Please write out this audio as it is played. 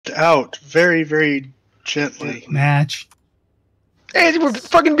out very, very gently. Match. Hey, we're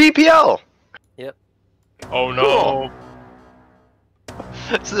fucking BPL! Yep. Oh no. Cool.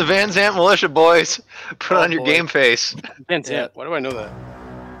 It's the Zandt Militia, boys. Put on your game face. Zandt, yeah. Why do I know that?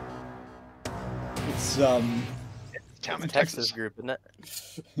 It's It's a Texas group, isn't it?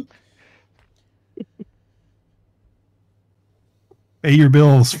 Pay your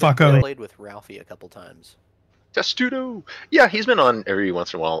bills, I fucko. played with Ralphie a couple times. Testudo. Yeah, he's been on every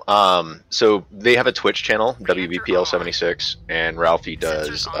once in a while. So they have a Twitch channel, WVPL76, and Ralphie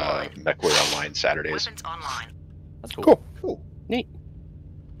does MechWarrior Online Saturdays. That's cool. cool. Neat.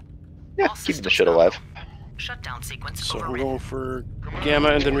 Yeah, keeping the shit alive. Shutdown sequence So we're going for Gamma,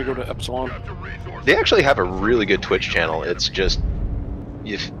 and then we go to Epsilon. They actually have a really good Twitch channel. It's just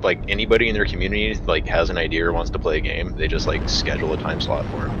if like anybody in their community like has an idea or wants to play a game, they just like schedule a time slot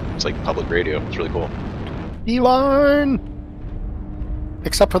for it. It's like public radio. It's really cool. D-line!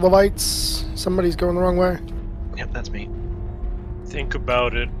 Except for the lights. Somebody's going the wrong way. Yep, that's me. Think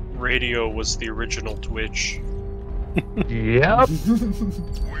about it. Radio was the original Twitch. Yep.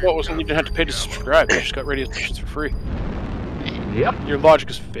 Well, it wasn't you didn't have to pay to subscribe. You just got radio stations for free. Yep. Your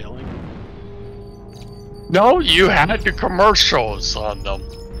logic is failing. No, you had the commercials on them.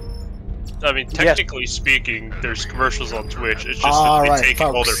 I mean, technically speaking, there's commercials on Twitch. It's just All that they right, take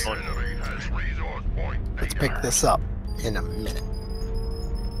all folks. their money. Let's pick this up in a minute.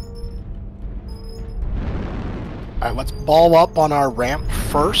 Alright, let's ball up on our ramp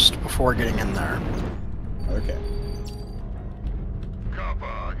first before getting in there. Okay.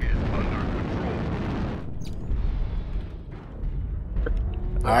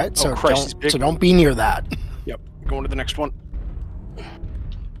 Alright, so, Christ, he's big. so don't be near that. Yep. Going to the next one.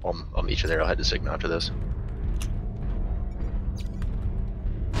 I'll meet you there. I'll head to Sigma after this.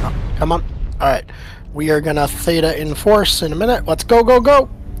 Oh, come on. Alright. We are gonna Theta enforce in a minute. Let's go, go, go!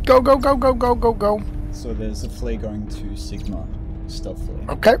 Go, go, go, go, go, go, go. So there's a flea going to Sigma. Stealthily.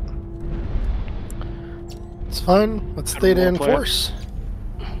 Okay. It's fine. Let's Theta Everyone play it. enforce.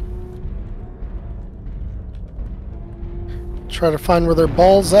 Try to find where their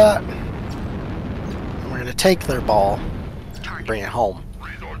ball's at. We're gonna take their ball. Bring it home.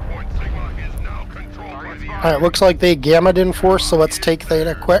 Alright, looks like they gammaed in force, so let's take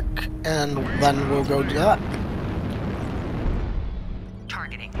Theta quick, and then we'll go do that.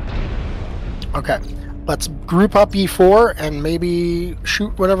 targeting. Okay, let's group up E4 and maybe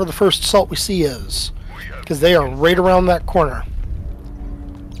shoot whatever the first assault we see is. Because they are right around that corner.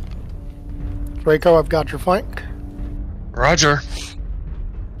 Draco, I've got your flank. Roger.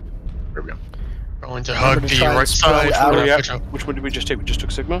 There we go. Going to Remember hug to the try and right spread side. out. Where are we Good job. at? Which one did we just take? We just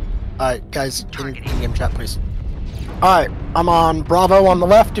took Sigma? Alright, guys, in-game chat, please. Alright, I'm on Bravo on the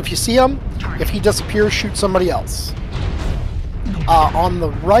left if you see him. If he disappears, shoot somebody else. On the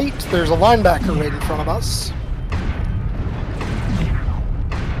right, there's a linebacker right in front of us.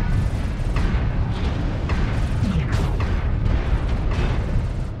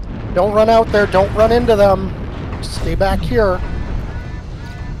 Don't run out there, don't run into them. Stay back here.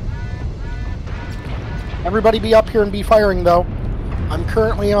 Everybody be up here and be firing, though. I'm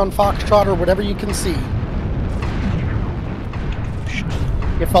currently on Foxtrot or whatever you can see.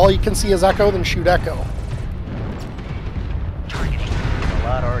 If all you can see is Echo, then shoot Echo. A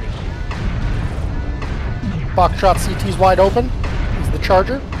lot already. Foxtrot CT's wide open. He's the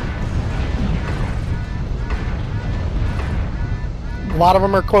Charger. A lot of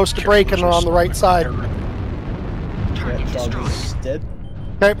them are close to break and are on the right side. Yeah, Charger's dead.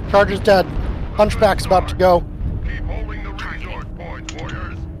 Okay, Charger's dead. Hunchback's about to go.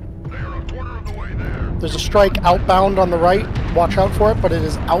 There's a strike outbound on the right. Watch out for it, but it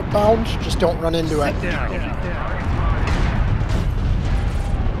is outbound. Just don't run into it.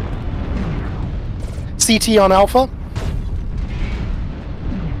 CT on Alpha.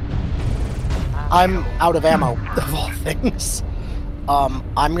 I'm out of ammo, of all things.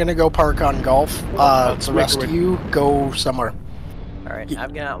 I'm gonna go park on Golf. The rest of you, go somewhere. Alright,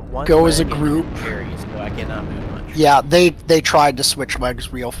 I've got one. Go as a leg group. and carry, so I cannot move much. Yeah, they tried to switch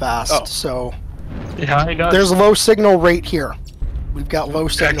legs real fast, so... Behind us. There's low signal right here. We've got low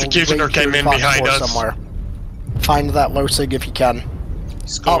signal Executioner right here came in Fox behind 4 us. somewhere. Find that low sig if you can.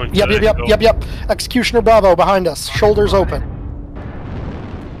 He's Oh, going yep, to yep, yep, Echo. yep, yep. Executioner Bravo behind us. Shoulders open.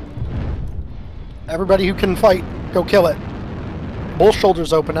 Everybody who can fight, go kill it. Both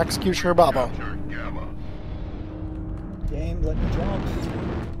shoulders open. Executioner Bravo. Game, let me jump.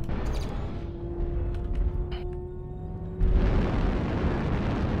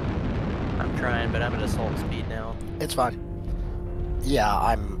 I'm trying, but I'm at assault speed now. It's fine. Yeah,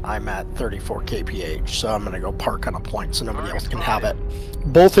 I'm at 34 kph, so I'm gonna go park on a point so nobody else can have it.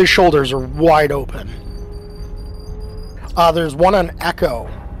 Both his shoulders are wide open. There's one on Echo,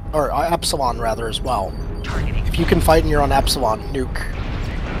 or Epsilon rather, as well. If you can fight and you're on Epsilon, nuke.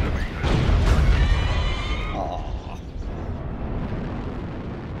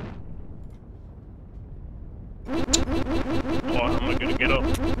 How am I gonna get up?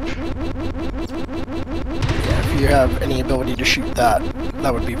 Yeah, if you have any ability to shoot that,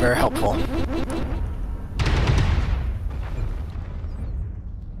 that would be very helpful.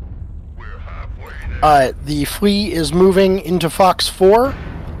 Alright, the flea is moving into Fox 4.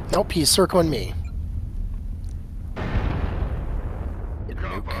 Nope, he's circling me. Get a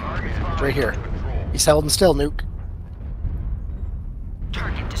nuke. It's right here. He's holding still, nuke.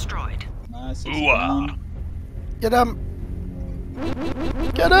 Target destroyed. Nice. Ooh-ah. Get him!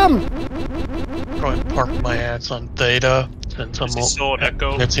 Get him! Going to park my ass on Theta since Is he still an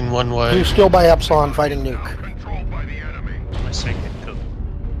Echo? missing one way. He's still by Epsilon fighting nuke. Am I saying Echo?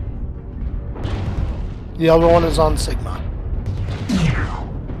 The other one is on Sigma.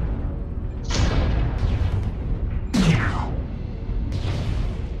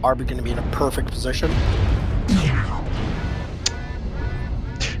 Are we going to be in a perfect position?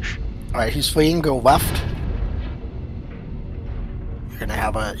 Alright, he's fleeing, go left. You're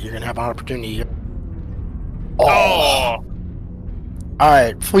gonna have an opportunity. Oh!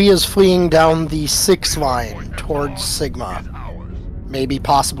 Alright, Flea is fleeing down the 6 line towards Sigma. Maybe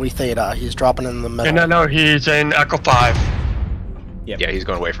possibly Theta. He's dropping in the middle. No, he's in Echo 5. Yeah, he's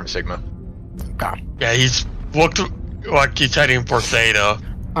going away from Sigma. Okay. Yeah, he's looked like he's heading for Theta.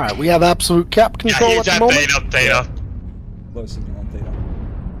 Alright, we have absolute cap control Yeah, at he's the at moment. Theta. Low signal on Theta.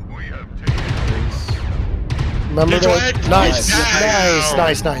 Remember He's that? right.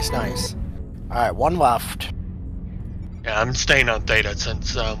 Nice, Nice. nice. Alright, one left. Yeah, I'm staying on Theta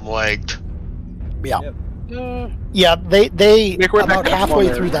since I'm lagged. Yeah. Yep. Yeah, they Nick, we're about back up halfway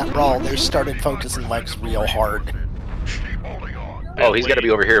on through there. that brawl, they started focusing legs real hard. Oh, he's got to be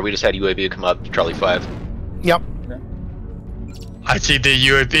over here. We just had UAV come up, Charlie 5. Yep. I see the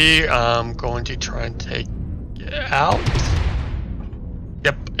UAV. I'm going to try and take it out.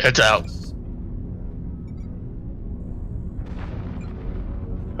 Yep, it's out.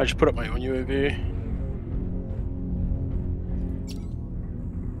 I should put up my own UAV.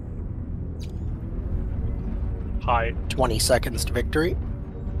 Hi. 20 seconds to victory.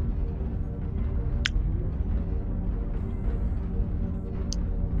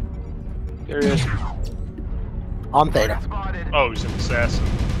 There he is. On Theta. Oh, he's an assassin.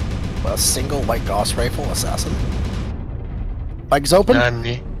 A single light Gauss rifle assassin. Legs open.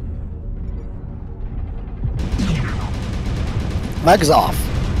 Nani. Legs off.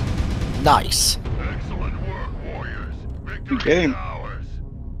 Nice. Good game.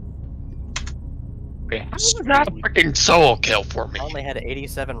 Okay. That's a freaking solo kill for me. I only had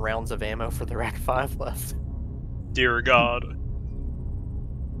 87 rounds of ammo for the Rack 5 left. Dear God.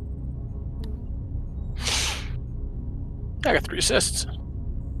 I got 3 assists.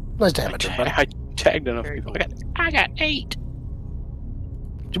 Nice damage. I tagged enough people. I got 8.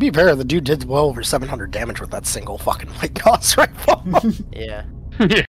 To be fair, the dude did well over 700 damage with that single fucking light Gauss rifle. Yeah. Yeah.